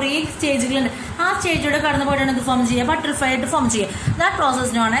 അതിന് കുറേ സ്റ്റേജുകളുണ്ട്. ആ സ്റ്റേജിലൂടെ കടന്നു പോയിട്ടാണ് ഇത് ഫോം ചെയ്യുക, ബട്ടർഫ്ലൈ ആയിട്ട് ഫോം ചെയ്യുക. That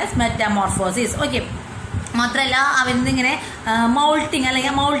process known as metamorphosis. Okay, മാത്രമല്ല അവരിന്നിങ്ങനെ മൗൾട്ടിങ്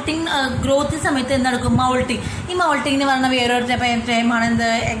അല്ലെങ്കിൽ മൗൾട്ടിങ് ഗ്രോത്ത് സമയത്ത് എന്ത് നടക്കും? മൗൾട്ടിങ്. ഈ മൗൾട്ടിങ്ങിന് പറഞ്ഞ വേറൊരു ടൈമാണ് എന്ത്?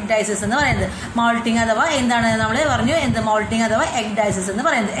 എഗ് ഡൈസിസ് എന്ന് പറയുന്നത്. മൗൾട്ടിങ് അഥവാ എന്താണ് നമ്മൾ പറഞ്ഞു? എന്ത്? മൗൾട്ടിങ് അഥവാ എഗ് ഡൈസിസ് എന്ന്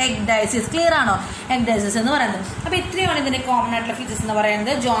പറയുന്നത്. എഗ് ഡൈസിസ് ക്ലിയർ ആണോ? എഗ് ഡൈസിസ് എന്ന് പറയുന്നത്. അപ്പോൾ ഇത്രയാണ് ഇതിന്റെ കോമൺ ആയിട്ടുള്ള ഫീച്ചേഴ്സ് എന്ന്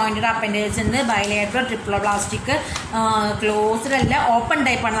പറയുന്നത്. ജോയിന്റഡ് അപ്പൻഡേജസ് ഉണ്ട്, ബൈലേറ്ററൽ, ട്രിപ്ലോബ്ലാസ്റ്റിക്, ക്ലോസ്ഡ് അല്ല, ഓപ്പൺ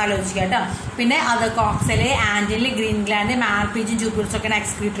ടൈപ്പ് ആണെന്ന് ആലോചിക്കുക കേട്ടോ. പിന്നെ അത് കോക്സല്, ആന്റിൽ, ഗ്രീൻ ഗ്ലാൻഡ്, മാൽപീജിയൻ ട്യൂബ്യൂൾസ് ഒക്കെയാണ്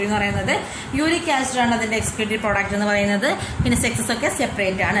എക്സ്ക്രീറ്ററി എന്ന് പറയുന്നത്. യൂറിക് ആസിഡ് ആണ് അതിന്റെ എക്സ്ക്രീറ്ററി പ്രോഡക്റ്റ് എന്ന് പറയുന്നത്. പിന്നെ സെക്സസ് ഒക്കെ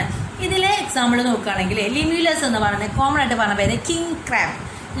സെപ്പറേറ്റ് ആണ്. ഇതിലെ എക്സാമ്പിൾ നോക്കുകയാണെങ്കിൽ ലിമ്യൂലസ് എന്ന് പറയുന്നത് കോമൺ ആയിട്ട് പറഞ്ഞ പേര് കിങ് ക്രാബ്,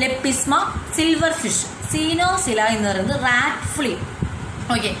 ലെപ്പിസ്മ, സിൽവർ ഫിഷ്, സീനോസില എന്ന് പറയുന്നത് റാറ്റ് ഫ്ലീ.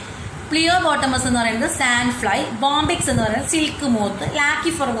 ഓക്കെ, പ്ലിയോ ബോട്ടമസ് എന്ന് പറയുന്നത് സാൻഡ് ഫ്ലൈ, ബോംബിക്സ് എന്ന് പറയുന്നത് സിൽക്ക് മോത്ത്,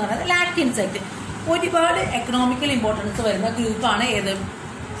 ലാക്കിഫർ എന്ന് പറയുന്നത് ലാക്ട് ഇൻസെക്ട്. ഒരുപാട് എക്കണോമിക്കൽ ഇമ്പോർട്ടൻസ് വരുന്ന ഗ്രൂപ്പാണ് ഏത്?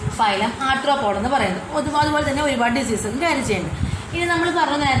 ഫൈലം ആർത്രോപോഡ് എന്ന് പറയുന്നത്. അതുപോലെ തന്നെ ഒരുപാട് ഡിസീസസ് ക്യാരി ചെയ്യുന്നുണ്ട്. ഇനി നമ്മൾ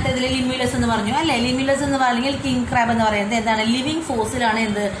പറഞ്ഞു നേരത്തെ ഇതിൽ ലിമ്യൂലസ് എന്ന് പറഞ്ഞു അല്ലെ. ലിമ്യൂലസ് എന്ന് പറഞ്ഞെങ്കിൽ കിങ് ക്രാബ് എന്ന് പറയുന്നത് എന്താണ്? ലിവിങ് ഫോസിലാണ്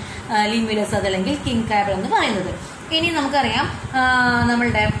എന്ത്? ലിമ്യൂലസ് അതല്ലെങ്കിൽ കിങ് ക്രാബ് എന്ന് പറയുന്നത്. ഇനി നമുക്കറിയാം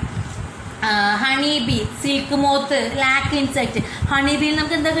നമ്മളുടെ honey bee, silk moth, lakh insect. Honey ബിയിൽ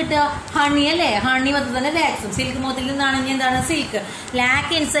നമുക്ക് എന്താ കിട്ടുക? ഹണി അല്ലേ? ഹണി മൊത്തം തന്നെ വാക്സും. സിൽക്ക് മോത്തിൽ നിന്നാണെങ്കിൽ എന്താണ്? സിൽക്ക്.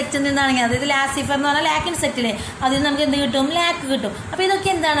 ലാക്ക് ഇൻസെക്റ്റിൽ നിന്നാണെങ്കിൽ, അതായത് ലാസിഫർ എന്ന് പറഞ്ഞാൽ ലാക്ക് ഇൻസെക്റ്റിലെ, അതിൽ നമുക്ക് എന്ത് കിട്ടും? ലാക്ക് കിട്ടും. അപ്പോൾ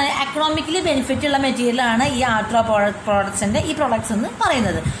ഇതൊക്കെ എന്താണ്? എക്കണോമിക്കലി ബെനിഫിറ്റ് ഉള്ള മെറ്റീരിയലാണ് ഈ ആർട്രോ പ്രോഡക്ട്സിന്റെ ഈ പ്രോഡക്ട്സ് എന്ന്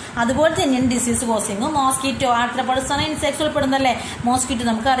പറയുന്നത്. അതുപോലെ തന്നെയാണ് ഡിസീസ് കോസിങ്ങും. മോസ്കിറ്റോ, ആർട്രോപോഡ്സ് ആണ് ഇൻസെക്ട്സ് ഉൾപ്പെടുന്നല്ലേ? മോസ്കിറ്റോ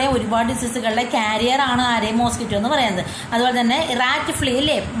നമുക്കറിയാം ഒരുപാട് ഡിസീസുകളുടെ കാരിയർ ആണ് ആരെയും മോസ്കിറ്റോ എന്ന് പറയുന്നത്. അതുപോലെ തന്നെ റാറ്റ് ഫ്ലീ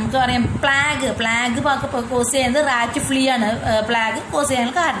അല്ലേ? നമുക്ക് പറയാം പ്ലാഗ് കോസ് ചെയ്യുന്നത് റാറ്റ് ഫ്ലീ ആണ്. പ്ലാഗ് കോസ് ചെയ്യാൻ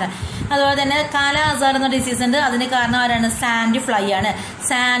കാരണം. അതുപോലെ തന്നെ കാല അസാർ എന്ന ഡിസീസ് ഉണ്ട്. അതിന് കാരണം ആരാണ്? സാൻഡ് ഫ്ലൈ ആണ്.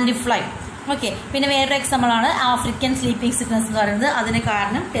 Sand fly. ഓക്കെ. പിന്നെ വേറൊരു എക്സാമ്പിൾ ആണ് ആഫ്രിക്കൻ സ്ലീപ്പിംഗ് സിക്നസ് എന്ന് പറയുന്നത്. അതിന്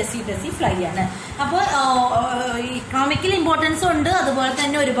കാരണം ടെസി ഫ്ലൈ ആണ്. അപ്പോൾ ഇക്കണോമിക്കൽ ഇമ്പോർട്ടൻസും ഉണ്ട്, അതുപോലെ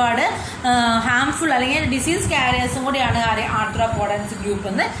തന്നെ ഒരുപാട് ഹാംഫുൾ അല്ലെങ്കിൽ ഡിസീസ് കാരിയേഴ്സും കൂടിയാണ് ആർട്രോപോഡൻസ് ഗ്രൂപ്പ്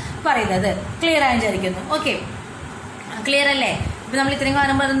എന്ന് പറയുന്നത്. ക്ലിയർ ആയി വിചാരിക്കുന്നു. ഓക്കെ, ക്ലിയർ അല്ലേ? ഇപ്പം നമ്മൾ ഇത്രയും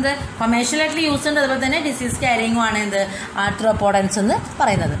കാര്യം പറയുന്നത് കൊമേഴ്ഷ്യലായിട്ടുള്ള യൂസ് ഉണ്ട്, അതുപോലെ തന്നെ ഡിസീസ് ക്യാരിയിങ്ങും ആണ് എന്ത്? ആർട്രോപോഡൻസ് എന്ന്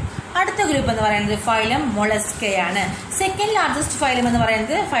പറയുന്നത്. അടുത്ത ഗ്രൂപ്പ് എന്ന് പറയുന്നത് ഫൈലം മൊളസ്കയാണ്. സെക്കൻഡ് ലാർജസ്റ്റ് ഫൈലം എന്ന്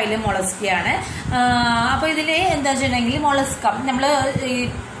പറയുന്നത് ഫൈലം മൊളസ്കയാണ്. അപ്പോൾ ഇതിൽ എന്താ വെച്ചിട്ടുണ്ടെങ്കിൽ മൊളസ്ക നമ്മൾ ഈ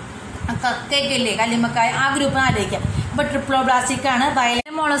കക്കയില്ലേ, കല്ലിമക്കായ, ആ ഗ്രൂപ്പിന് ആലോചിക്കാം. ഇപ്പോൾ ട്രിപ്ലോബ്ലാസ്റ്റിക് ആണ്.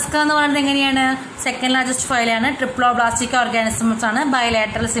 മൊളസ്ക എന്ന് പറയുന്നത് എങ്ങനെയാണ്? Second largest ഫൈലാണ്. ട്രിപ്ലോബ്ലാസ്റ്റിക് ഓർഗാനിസംസ് ആണ്.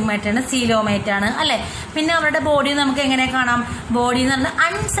 ബയലാറ്ററൽ സിമേറ്റ് ആണ്. സീലോമേറ്റ് ആണ് അല്ലേ? പിന്നെ അവരുടെ ബോഡി നമുക്ക് എങ്ങനെ കാണാം? ബോഡി എന്ന് പറഞ്ഞാൽ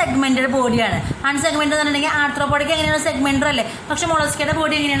അൺസെഗ്മെന്റഡ് ബോഡിയാണ്. അൺസെഗ്മെന്റഡ് എന്ന് പറഞ്ഞിട്ടുണ്ടെങ്കിൽ ആർട്രോപോഡിക്ക് എങ്ങനെയാണ്? സെഗ്മെന്റർ അല്ലേ? പക്ഷെ മൊളസ്കയുടെ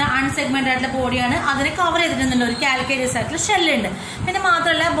ബോഡി എങ്ങനെയാണ്? അൺസെഗ്മെന്റഡ് ആയിട്ടുള്ള ബോഡിയാണ്. അതിനെ കവർ ചെയ്തിട്ടുണ്ടല്ലോ ഒരു കാൽക്കേരിയസ് ആയിട്ടുള്ള ഷെല്ലുണ്ട്. പിന്നെ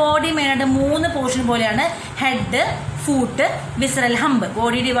മാത്രമല്ല ബോഡി മെയിനായിട്ട് 3 പോർഷൻ പോലെയാണ്. Head, foot, visceral hump.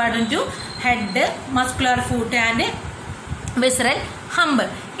 Body divide into head, muscular foot and visceral hump.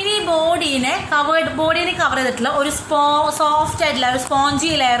 ഇനി ഈ ബോഡീനെ കവർ ചെയ്തിട്ടുള്ള ഒരു സോഫ്റ്റ് ആയിട്ടുള്ള ഒരു സ്പോഞ്ചി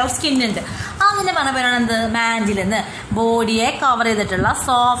ലെയർ ഓഫ് സ്കിൻ ഉണ്ട്. അതിന്റെ പറഞ്ഞ പേരാണ് എന്ത്? മാൻഡിൽ എന്ന്. ബോഡിയെ കവർ ചെയ്തിട്ടുള്ള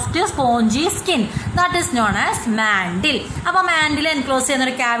soft spongy skin, that is known as mantle. അപ്പോൾ മാൻഡിൽ എൻക്ലോസ് ചെയ്യുന്ന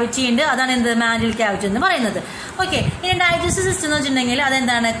ഒരു ക്യാവിറ്റി ഉണ്ട്, അതാണ് എന്ത്? മാൻഡിൽ ക്യാവിറ്റി എന്ന് പറയുന്നത്. ഓക്കെ. ഇനി ഡൈജസ്റ്റീവ് സിസ്റ്റം എന്ന് വെച്ചിട്ടുണ്ടെങ്കിൽ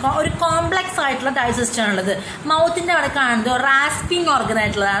അതെന്താണ്? ഒരു കോംപ്ലക്സ് ആയിട്ടുള്ള ഡൈജസ്റ്റീവ് സിസ്റ്റം ആണുള്ളത്. മൗത്തിന്റെ അവിടെ കാണുന്നത് റാസ്പിംഗ് ഓർഗൻ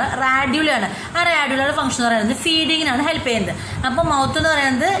ആയിട്ടുള്ളതാണ്, റാഡ്യൂളാണ്. ആ റാഡ്യൂളയുടെ ഫംഗ്ഷൻ എന്ന് പറയുന്നത് ഫീഡിങ്ങിനാണ് ഹെൽപ്പ് ചെയ്യുന്നത്. അപ്പോൾ മൗത്ത് എന്ന്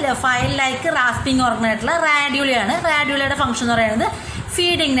പറയുന്നത് ഫയൽ ലൈക്ക് റാസ്പിംഗ് ഓർഗൻ ആയിട്ടുള്ള റാഡ്യൂളയാണ്. റാഡ്യൂളയുടെ ഫംഗ്ഷൻ എന്ന് പറയുന്നത്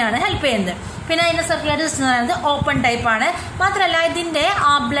ഫീഡിങ്ങിനാണ് ഹെൽപ്പ് ചെയ്യുന്നത്. പിന്നെ അതിന്റെ സർക്കുലേറ്ററി സിസ്റ്റം എന്ന് പറയുന്നത് ഓപ്പൺ ടൈപ്പ് ആണ്. മാത്രമല്ല ഇതിന്റെ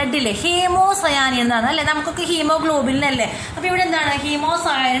ബ്ലഡില് ഹീമോസയാനിൻ എന്നാണ് അല്ലെ? നമുക്കൊക്കെ ഹീമോഗ്ലോബിൻ അല്ലേ? അപ്പൊ ഇവിടെ എന്താണ്?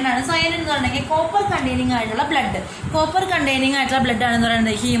 ഹീമോസയാനിൻ ആണ്. സയാനിൻ എന്ന് പറഞ്ഞെങ്കിൽ കോപ്പർ കണ്ടെയ്നിങ് ആയിട്ടുള്ള ബ്ലഡ്. കോപ്പർ കണ്ടെയ്നിങ് ആയിട്ടുള്ള ബ്ലഡ് ആണെന്ന്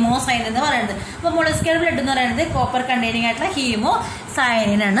പറയുന്നത് ഹീമോസയാനിൻ എന്ന് പറയുന്നത്. അപ്പോൾ മൊളസ്കയുടെ ബ്ലഡ് എന്ന് പറയുന്നത് കോപ്പർ കണ്ടെയ്നിങ് ആയിട്ടുള്ള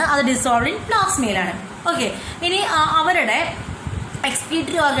ഹീമോസയാനിൻ ആണ്. അത് ഡിസോൾവ് ഇൻ പ്ലാസ്മയിലാണ്. ഓക്കെ. ഇനി അവരുടെ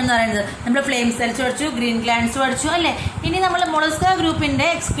എക്സ്ക്രീറ്ററി ഓർഗൻ എന്ന് പറയുന്നത് നമ്മൾ ഫ്ലെയിം സെൽസ് പഠിച്ചു, ഗ്രീൻ ഗ്ലാൻഡ്സ് പഠിച്ചു അല്ലേ? ഇനി നമ്മൾ മൊളസ്ക ഗ്രൂപ്പിന്റെ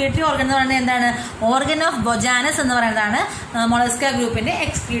എക്സ്ക്രീറ്ററി ഓർഗൻ എന്ന് പറയുന്നത് എന്താണ്? ഓർഗൻ ഓഫ് ബൊജാനസ് എന്ന് പറയുന്നതാണ് മൊളസ്ക ഗ്രൂപ്പിന്റെ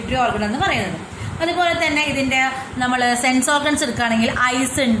എക്സ്ക്രീറ്ററി ഓർഗൻ എന്ന് പറയുന്നത്. അതുപോലെ തന്നെ ഇതിന്റെ നമ്മൾ സെൻസ് ഓർഗൻസ് എടുക്കുകയാണെങ്കിൽ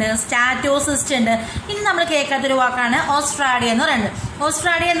ഐസ് ഉണ്ട്, സ്റ്റാറ്റോസിസ്റ്റ് ഉണ്ട്. ഇനി നമ്മൾ കേൾക്കാത്തൊരു വാക്കാണ് ഓസ്ട്രാഡിയ എന്ന് പറയുന്നത്.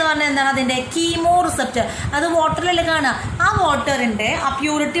 ഓസ്ട്രാഡിയ എന്ന് പറഞ്ഞാൽ എന്താണ്? അതിന്റെ കീമോ റിസപ്റ്റർ. അത് വാട്ടറിലല്ലേ കാണുക? ആ വാട്ടറിന്റെ ആ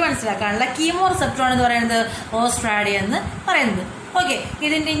പ്യൂരിറ്റി മനസ്സിലാക്കാനുള്ള കീമോ റിസപ്റ്റർ ആണെന്ന് പറയുന്നത് ഓസ്ട്രാഡിയ എന്ന് പറയുന്നത്. ഓക്കെ.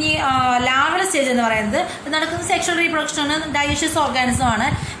 ഇതിന്റെ ഇനി ലാർവൽ സ്റ്റേജ് എന്ന് പറയുന്നത് നടക്കുന്ന സെക്ഷൽ റീപ്രൊഡക്ഷൻ ആണ്, ഡൈജഷ്യസ് ഓർഗാനിസം ആണ്.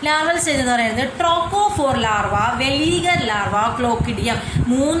 ലാർവൽ സ്റ്റേജ് എന്ന് പറയുന്നത് trochophore larva, വെലീഗർ larva, ക്ലോക്കിഡിയം.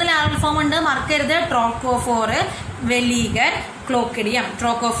 3 larval form ഉണ്ട്, മറക്കരുത്. ട്രോക്കോഫോർ, വെലീഗർ, ക്ലോക്കിഡിയം.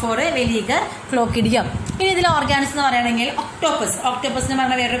 ട്രോക്കോഫോർ, വെലീഗർ, ക്ലോക്കിഡിയം. ഇനി ഇതിൽ ഓർഗാനിസം എന്ന് പറയുകയാണെങ്കിൽ ഒക്ടോപ്പസ്. ഒക്ടോപ്പസിന്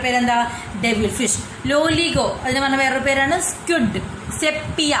പറഞ്ഞ വേറൊരു പേരെന്താ? Devil fish. ലോലിഗോ അതിന് പറഞ്ഞ വേറൊരു പേരാണ് സ്ക്വിഡ്.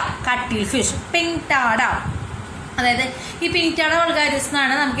 സെപ്പിയ, കട്ടിൽ ഫിഷ്. പിങ്ടാഡ, അതായത് ഈ പിങ്ടാഡ വൾഗാരിസ്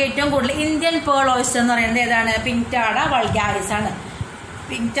എന്നാണ് നമുക്ക് ഏറ്റവും കൂടുതൽ ഇന്ത്യൻ പേൾ ഓയിസ്റ്റർ എന്ന് പറയുന്നത്. ഏതാണ്? പിങ്ടാഡ വൾഗാരിസ് ആണ്.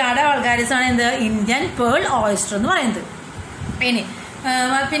 പിങ്ടാഡ വൾഗാരിസ് ആണ് എന്ത്? ഇന്ത്യൻ പേൾ ഓയിസ്റ്റർ എന്ന് പറയുന്നത്.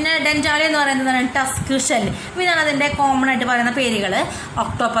 പിന്നെ ഡെൻജാലി എന്ന് പറയുന്നത് ടസ്ക് ഷെൽ. ഇതാണ് അതിന്റെ കോമൺ ആയിട്ട് പറയുന്ന പേരുകൾ.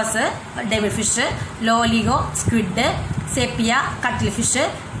 Octopus, devil fish, Loligo, squid, sepia, കട്ടിൽ ഫിഷ്,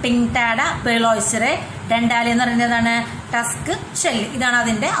 പിങ്ടാഡ, പേൾ ഓയിസ്റ്റർ, ഡെൻഡാലി എന്ന് പറയുന്നതാണ് ടസ്ക് ഷെൽ. ഇതാണ്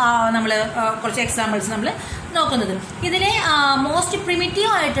അതിന്റെ നമ്മൾ കുറച്ച് എക്സാമ്പിൾസ് നമ്മൾ നോക്കുന്നത്. ഇതിലെ മോസ്റ്റ് പ്രിമിറ്റീവ്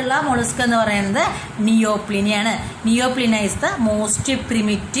ആയിട്ടുള്ള മൊളസ്ക എന്ന് പറയുന്നത് നിയോപ്ലിനയാണ്. നിയോപ്ലിന is the most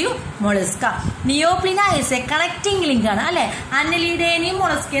primitive Mollusca. നിയോപ്ലിന is A connecting link ആണ് അല്ലെ? അന്നലീഡേനെയും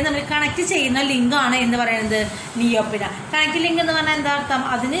മൊളസ്കയും നമ്മൾ കണക്ട് ചെയ്യുന്ന ലിങ്ക് ആണ് എന്ന് പറയുന്നത് നിയോപ്ലിന. കണക്റ്റിംഗ് ലിങ്ക് എന്ന് പറഞ്ഞാൽ എന്താ അർത്ഥം?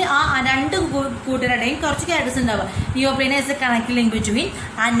 അതിന് ആ 2 കൂട്ടരുടെയും കുറച്ച് ക്യാരക്ടേഴ്സ് ഉണ്ടാവുക. നിയോപ്ലിന is A connecting link between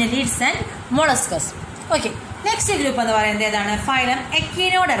അന്നലീഡ്സ് and മൊളസ്കസ്. Okay. Next group എന്ന് പറയുന്നത് ഏതാണ്? ഫൈലം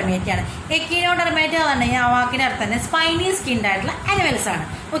എക്കിനോഡെർമേറ്റ് ആണ്. എക്കിനോഡെർമേറ്റ് എന്ന് പറഞ്ഞാൽ ആ വാക്കിന്റെ അർത്ഥം തന്നെ സ്പൈനി സ്കിൻഡ് ആയിട്ടുള്ള അനിമൽസ് ആണ്.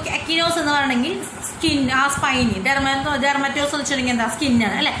 ഓക്കെ. എക്കിനോസ് എന്ന് പറഞ്ഞെങ്കിൽ സ്കിൻ, ആ സ്പൈനി. ഡെർമറ്റോസ് എന്ന് വെച്ചിട്ടുണ്ടെങ്കിൽ എന്താ?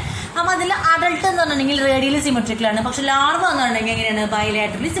 സ്കിന്നാണ് അല്ലെ? അപ്പോൾ അതിൽ അഡൾട്ട് എന്ന് പറഞ്ഞിട്ടുണ്ടെങ്കിൽ റേഡിയലി സിമെട്രിക്കലാണ്, പക്ഷെ ലാർവ എന്ന് പറഞ്ഞിട്ടുണ്ടെങ്കിൽ എങ്ങനെയാണ്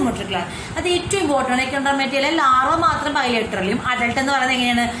ബൈലാറ്ററലി സിമെട്രിക്കലാണ്. അത് ഏറ്റവും ഇമ്പോർട്ടൻ്റ് എക്കോഡെർമേറ്റയിലെ ലാർവ മാത്രം ബൈലാറ്ററലിയും അഡൾട്ട് എന്ന് പറയുന്നത്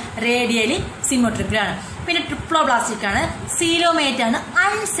എങ്ങനെയാണ് റേഡിയലി സിമെട്രിക്കലാണ്. പിന്നെ ട്രിപ്ലോബ്ലാസ്റ്റിക് ആണ്, സീലോമേറ്റ് ആണ്,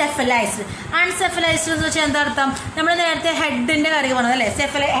 അൺസെഫലൈസ്ഡ്. അൺസെഫലൈസ്ഡ് എന്ന് വെച്ചാൽ എന്താ അർത്ഥം? നമ്മൾ നേരത്തെ ഹെഡിന്റെ കാര്യം പറഞ്ഞത് അല്ലേ,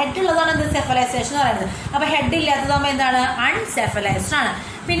 ഹെഡ് ഉള്ളതാണ് എന്ത് സെഫലൈസേഷൻ എന്ന് പറയുന്നത്. അപ്പൊ ഹെഡ് ഇല്ലാത്തതാകുമ്പോൾ എന്താണ് അൺസെഫലൈസ്ഡ് ആണ്.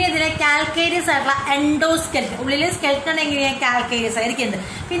 പിന്നെ ഇതിലെ കാൽക്കേരിയസ് ആയിട്ടുള്ള എൻഡോസ്കെൽറ്റൻ, ഉള്ളിലെ സ്കെൽറ്റൻ എങ്ങനെയാണ് കാൽക്കേരിയസ് ആയിരിക്കുന്നത്.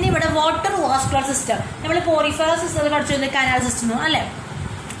 പിന്നെ ഇവിടെ വാട്ടർ വാസ്കുലർ സിസ്റ്റം, നമ്മൾ പോറിഫെറൽ സിസ്റ്റം പഠിച്ചിരുന്നത് കനാൽ സിസ്റ്റം അല്ലേ,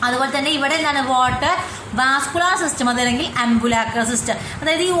 അതുപോലെ തന്നെ ഇവിടെ എന്താണ് വാട്ടർ വാസ്കുലാർ സിസ്റ്റം, അതല്ലെങ്കിൽ അംബുലാക്കർ സിസ്റ്റം.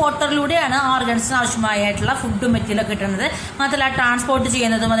 അതായത് ഈ വാട്ടറിലൂടെയാണ് ഓർഗൻസിന് ആവശ്യമായിട്ടുള്ള ഫുഡും മെറ്റീരിയലും കിട്ടുന്നത്. മാത്രമല്ല ട്രാൻസ്പോർട്ട്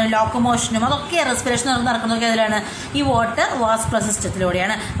ചെയ്യുന്നതും അതിന് ലോക്കോമോഷനും അതൊക്കെ റെസ്പിറേഷൻ നടക്കുന്നതൊക്കെ അതിലാണ് ഈ വാട്ടർ വാസ്കുലർ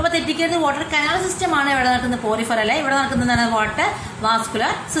സിസ്റ്റത്തിലൂടെയാണ്. അപ്പോൾ തെറ്റിക്കരുത്, വാട്ടർ കനാൽ സിസ്റ്റമാണ് ഇവിടെ നടക്കുന്നത് പോറിഫെറൽ, ഇവിടെ നടക്കുന്നതാണ് വാട്ടർ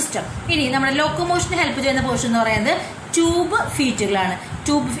വാസ്കുലർ സിസ്റ്റം. ഇനി നമ്മുടെ ലോക്കോമോഷന് ഹെൽപ്പ് ചെയ്യുന്ന പോർഷൻ എന്ന് പറയുന്നത് ട്യൂബ് ഫീറ്റുകളാണ്.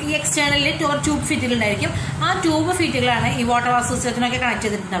 ഈ എക്സ്റ്റേണലിൽ ട്യൂബ് ഫീറ്റുകൾ ഉണ്ടായിരിക്കും. ആ ട്യൂബ് ഫീറ്റുകളാണ് ഈ വാട്ടർ വാസ്കുലർ സിസ്റ്റത്തിനൊക്കെ കണക്ട്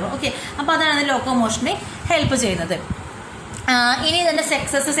ചെയ്തിട്ടുണ്ടാവുക. ഓക്കെ, അപ്പോൾ അതാണ് ലോക്കോമോഷനെ ഹെൽപ്പ് ചെയ്യുന്നത്. ഇനി ഇതിന്റെ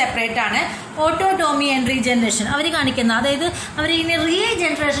സെക്സസ് സെപ്പറേറ്റ് ആണ്. ഓട്ടോട്ടോമി ആൻഡ് റീജനറേഷൻ അവർ കാണിക്കുന്ന, അതായത് അവർ ഇനി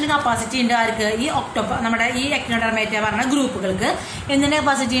റീജനറേഷൻ കപ്പാസിറ്റി ഉണ്ട് ആർക്ക്? ഈ നമ്മുടെ ഈ എക്നോഡെർമേറ്റ പറഞ്ഞ ഗ്രൂപ്പുകൾക്ക് എന്തിന്റെ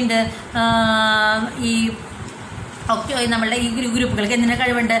കപ്പാസിറ്റി ഉണ്ട്? ഈ നമ്മളുടെ ഈ ഗ്രൂപ്പുകൾക്ക് എന്തിനാ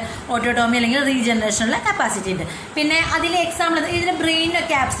കഴിവുണ്ട്? ഓട്ടോട്ടോമി അല്ലെങ്കിൽ റീജനറേഷനുള്ള കപ്പാസിറ്റി ഉണ്ട്. പിന്നെ അതിലെ എക്സാമ്പിൾ ഇതിന്റെ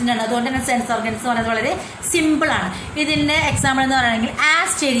ബ്രെയിനൊക്കെ ആബ്സെന്റ് ആണ്, അതുകൊണ്ട് തന്നെ സെൻസ് ഓർഗൻസ് എന്ന് പറയുന്നത് വളരെ സിമ്പിൾ ആണ്. ഇതിന്റെ എക്സാമ്പിൾ എന്ന് പറയുകയാണെങ്കിൽ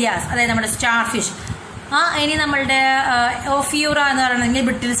ആസ്റ്റേരിയാസ്, അതായത് നമ്മുടെ സ്റ്റാർ ഫിഷ്. ഇനി നമ്മളുടെ ഓഫിയൂറ എന്ന് പറയുകയാണെങ്കിൽ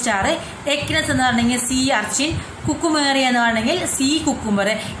ബ്രിട്ടിൽ സ്റ്റാർ, എക്നസ് എന്ന് പറഞ്ഞെങ്കിൽ സീ അർച്ചിൻ, കുക്കുമേറിയ എന്ന് പറഞ്ഞെങ്കിൽ സീ കുക്കുംബർ.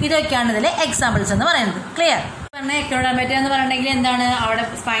 ഇതൊക്കെയാണ് ഇതിലെ എക്സാമ്പിൾസ് എന്ന് പറയുന്നത്. ക്ലിയർ? എക്നോഡെർമേറ്റ എന്ന് പറഞ്ഞിട്ടുണ്ടെങ്കിൽ എന്താണ്? അവിടെ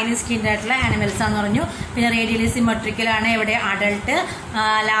സ്പൈനി സ്കിൻഡ് ആയിട്ടുള്ള ആനിമൽസ് ആണെന്ന് പറഞ്ഞു. പിന്നെ റേഡിയലി സിമെട്രിക്കലാണ്, ഇവിടെ അഡൾട്ട്.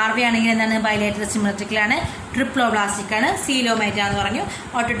 ലാർവ ആണെങ്കിൽ എന്താണ്? ബൈലേറ്ററൽ സിമെട്രിക്കലാണ്. ട്രിപ്ലോബ്ലാസ്റ്റിക് ആണ്, സീലോമേറ്റ എന്ന് പറഞ്ഞു.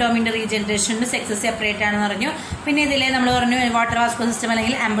 ഓട്ടോട്ടോമിന്റെ റീജനറേഷന് സെക്സസ് സെപ്പറേറ്റ് ആണെന്ന് പറഞ്ഞു. പിന്നെ ഇതിലെ നമ്മൾ പറഞ്ഞു വാട്ടർ വാസ്കുലർ സിസ്റ്റം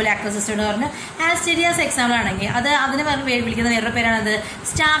അല്ലെങ്കിൽ അംബുലാക്കർ സിസ്റ്റം എന്ന് പറഞ്ഞു. ആസ്റ്റേരിയാസ് എക്സാമ്പിൾ ആണെങ്കിൽ അതിന് വിളിക്കുന്ന വേറൊരു പേരാണത്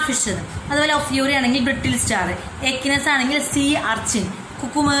സ്റ്റാർ ഫിഷ്. അതുപോലെ ഒഫ്യൂറി ആണെങ്കിൽ ബ്രിട്ടിൽ സ്റ്റാർ, എക്നസ് ആണെങ്കിൽ സീ അർച്ചിൻ,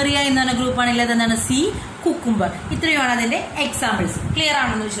 കുക്കുമേറിയ എന്ന് പറഞ്ഞ ഗ്രൂപ്പ് ആണെങ്കിൽ അതെന്താണ്? See cucumber. ഇത്രയുമാണ് അതിന്റെ എക്സാമ്പിൾസ്. ക്ലിയർ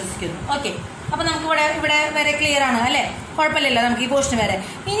ആണെന്ന് വിശ്വസിക്കുന്നു. ഓക്കെ, അപ്പൊ നമുക്ക് ഇവിടെ വരെ ക്ലിയർ ആണ് അല്ലെ? കുഴപ്പമില്ലല്ലോ നമുക്ക് ഈ പോർഷൻ വരെ.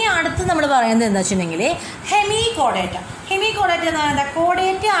 ഇനി അടുത്ത് നമ്മൾ പറയുന്നത് എന്താ വെച്ചിട്ടുണ്ടെങ്കിൽ ഹെമികോഡേറ്റ. ഹെമികോഡേറ്റ എന്ന് പറഞ്ഞാൽ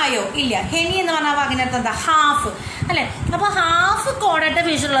കോഡേറ്റ ആയോ? ഇല്ല. ഹെമി എന്ന് പറഞ്ഞാൽ വാക്കിനകത്ത് എന്താ? ഹാഫ് അല്ലെ. അപ്പൊ ഹാഫ് കോഡേറ്റ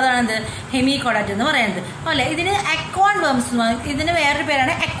ഫിഷ് ഉള്ളതാണ് എന്ത്? ഹെമികോഡേറ്റ എന്ന് പറയുന്നത് അല്ലെ. ഇതിന് അക്വാൺ വേംസ്, ഇതിന് വേറൊരു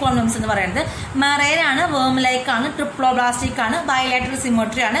പേരാണ് അക്വാൺ വേംസ് എന്ന് പറയുന്നത്. മെറൈനാണ്, വേം ലൈക്ക് ആണ്, ട്രിപ്ലോബ്ലാസ്റ്റിക് ആണ്, ബൈലാറ്ററൽ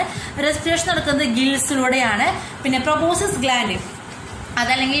സിമെട്രി ആണ്. റെസ്പിറേഷൻ നടക്കുന്നത് ഗിൽസിലൂടെയാണ്. പിന്നെ പ്രൊബോസിസ് ഗ്ലാൻഡ്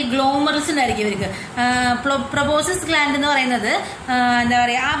അതല്ലെങ്കിൽ ഗ്ലോമറസിനായിരിക്കും ഇവർക്ക്. പ്രൊബോസിസ് ഗ്ലാൻഡ് എന്ന് പറയുന്നത് എന്താ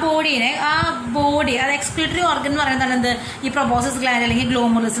പറയുക, ആ ബോഡി അത് എക്സ്ക്രീറ്ററി ഓർഗൻ എന്ന് പറയുന്നതാണ് എന്ത്? ഈ പ്രൊബോസിസ് ഗ്ലാൻഡ് അല്ലെങ്കിൽ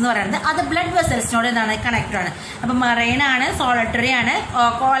ഗ്ലോമറസ് എന്ന് പറയുന്നത്. അത് ബ്ലഡ് വെസൽസിനോട് എന്താണ്? കണക്റ്റഡ് ആണ്. അപ്പം മറൈൻ ആണ്, സോളിറ്ററി ആണ്,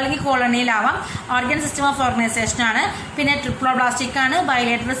 അല്ലെങ്കിൽ കോളനിയിലാവാം. ഓർഗൻ സിസ്റ്റം ഓഫ് ഓർഗനൈസേഷൻ ആണ്. പിന്നെ ട്രിപ്ലോബ്ലാസ്റ്റിക് ആണ്,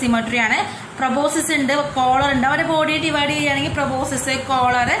 ബൈലേറ്ററൽ സിമെട്രി ആണ്. പ്രൊബോസിസ് ഉണ്ട്, കോളർ ഉണ്ട്. അവരുടെ ബോഡിയെ ഡിവൈഡ് ചെയ്യുകയാണെങ്കിൽ പ്രൊബോസിസ്,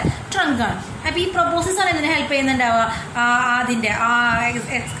 കോളർ, ട്രങ്ക് ആണ്. അപ്പൊ ഈ പ്രൊബോസിസ് ആണ് ഇതിനെ ഹെൽപ്പ് ചെയ്യുന്നുണ്ടാവുക, അതിന്റെ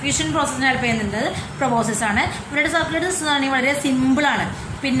എക്സ്ക്രീഷൻ പ്രോസസ്സിന് ഹെൽപ്പ് ചെയ്യുന്നുണ്ട് പ്രൊബോസിസ് ആണ്. ഇവരുടെ സർക്കുലേറ്ററി സിസ്റ്റം ആണെങ്കിൽ വളരെ സിമ്പിൾ ആണ്.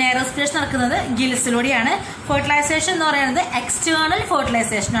 പിന്നെ റെസ്പിറേഷൻ നടക്കുന്നത് ഗിൽസിലൂടെയാണ്. ഫെർട്ടിലൈസേഷൻ എന്ന് പറയുന്നത് എക്സ്റ്റേണൽ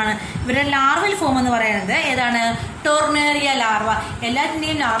ഫെർട്ടിലൈസേഷൻ ആണ്. ഇവരുടെ ലാർവൽ ഫോം എന്ന് പറയുന്നത് ഏതാണ്? ടോർണേറിയ ലാർവ.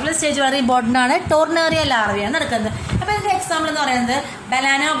 എല്ലാത്തിൻ്റെയും ലാർവൽ സ്റ്റേജ് വളരെ ഇമ്പോർട്ടൻ്റ് ആണ്. ടോർണേറിയ ലാർവയാണ് നടക്കുന്നത്. അപ്പോൾ ഇതിന്റെ എക്സാമ്പിൾ എന്ന് പറയുന്നത്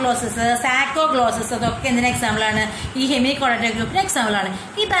ബലാനോഗ്ലോസസ്, സാക്കോഗ്ലോസസ്, അതൊക്കെ എന്തിന് എക്സാമ്പിൾ ആണ്? ഈ ഹെമികോഡേറ്റ ഗ്രൂപ്പിന്റെ എക്സാമ്പിൾ ആണ്.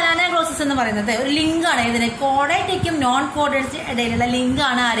 ഈ ബലാനോഗ്ലോസസ് എന്ന് പറയുന്നത് ഒരു ലിങ്ക് ആണ്. ഇതിന് കോഡേറ്റയ്ക്കും നോൺ കോഡേറ്റയ്ക്കും ഇടയിലുള്ള ലിങ്ക്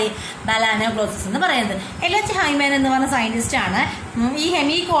ആണ് ആര്? ബലാനോഗ്ലോസസ് എന്ന് പറയുന്നത്. LH ഹൈമാൻ എന്ന് പറഞ്ഞ സയന്റിസ്റ്റ് ആണ് ഈ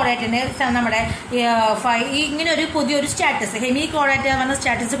ഹെമികോഡേറ്റന്റെ നമ്മുടെ ഇങ്ങനെ ഒരു പുതിയൊരു സ്റ്റാറ്റസ്, ഹെമികോഡേറ്റ പറഞ്ഞ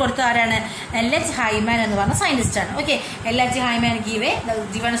സ്റ്റാറ്റസ് കൊടുത്ത ആരാണ്? LH ഹൈമാൻ എന്ന് പറഞ്ഞ സയന്റിസ്റ്റ് ആണ്. Okay, LH Haimann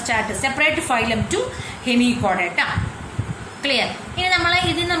given status separate phylum to Hemichordata. Clear? ഇനി നമ്മൾ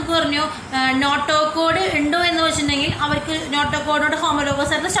ഇതിൽ നമുക്ക് പറഞ്ഞു നോട്ടോകോഡ് ഉണ്ടോ എന്ന് വെച്ചിട്ടുണ്ടെങ്കിൽ അവർക്ക് നോട്ടോകോഡോട്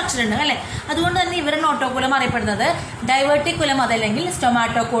ഹോമോലോഗസ് ആയിട്ടുള്ള സ്ട്രക്ചർ ഉണ്ട് അല്ലെ. അതുകൊണ്ട് തന്നെ ഇവരെ നോട്ടോകുലം അറിയപ്പെടുന്നത് ഡൈവേർട്ടിക്കുലം അതല്ലെങ്കിൽ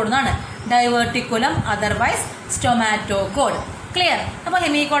സ്റ്റൊമാറ്റോകോഡ് എന്നാണ്. ഡൈവേർട്ടിക്കുലം അതർവൈസ് സ്റ്റൊമാറ്റോകോഡ്. ക്ലിയർ? അപ്പൊ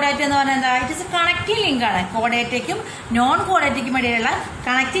ഹെമികോഡേറ്റ എന്ന് പറഞ്ഞാൽ എന്താ? It is A connecting link ആണ്. കോഡേറ്റയ്ക്കും നോൺ കോഡേറ്റയ്ക്കും ഇടയിലുള്ള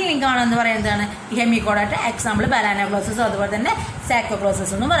കണക്റ്റിംഗ് ലിങ്ക് ആണ് എന്ന് പറയുന്നതാണ് ഈ ഹെമികോഡേറ്റ. എക്സാമ്പിൾ ബലാനോഗ്ലോസസ്, അതുപോലെ തന്നെ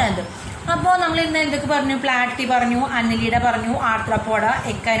സാക്കോഗ്ലോസസ് എന്ന് പറയുന്നത്. അപ്പോൾ നമ്മൾ ഇന്ന് എന്തൊക്കെ പറഞ്ഞു? പ്ലാറ്റി പറഞ്ഞു, അന്നലീഡ പറഞ്ഞു, ആർത്രോപോഡ,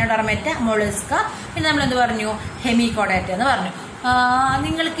 എക്കൈനോഡെർമേറ്റ, മൊളസ്ക, പിന്നെ നമ്മൾ എന്ത് പറഞ്ഞു? ഹെമികോഡേറ്റ എന്ന് പറഞ്ഞു.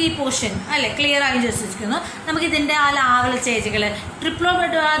 നിങ്ങൾക്ക് ഈ പോർഷൻ അല്ലെ ക്ലിയർ ആയി വിശ്വസിക്കുന്നു. നമുക്ക് ഇതിന്റെ ആ ലാവൽ സ്റ്റേജുകൾ,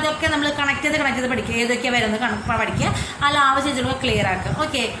 ട്രിപ്ലോബേറ്റ്, അതൊക്കെ നമ്മൾ കണക്ട് ചെയ്ത് പഠിക്കുക. ഏതൊക്കെയാണ് വരുന്നത് പഠിക്കുക. ആ ലാവൽ സ്റ്റേജുകളൊക്കെ ക്ലിയർ ആക്കുക.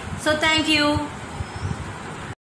 Okay, so thank you.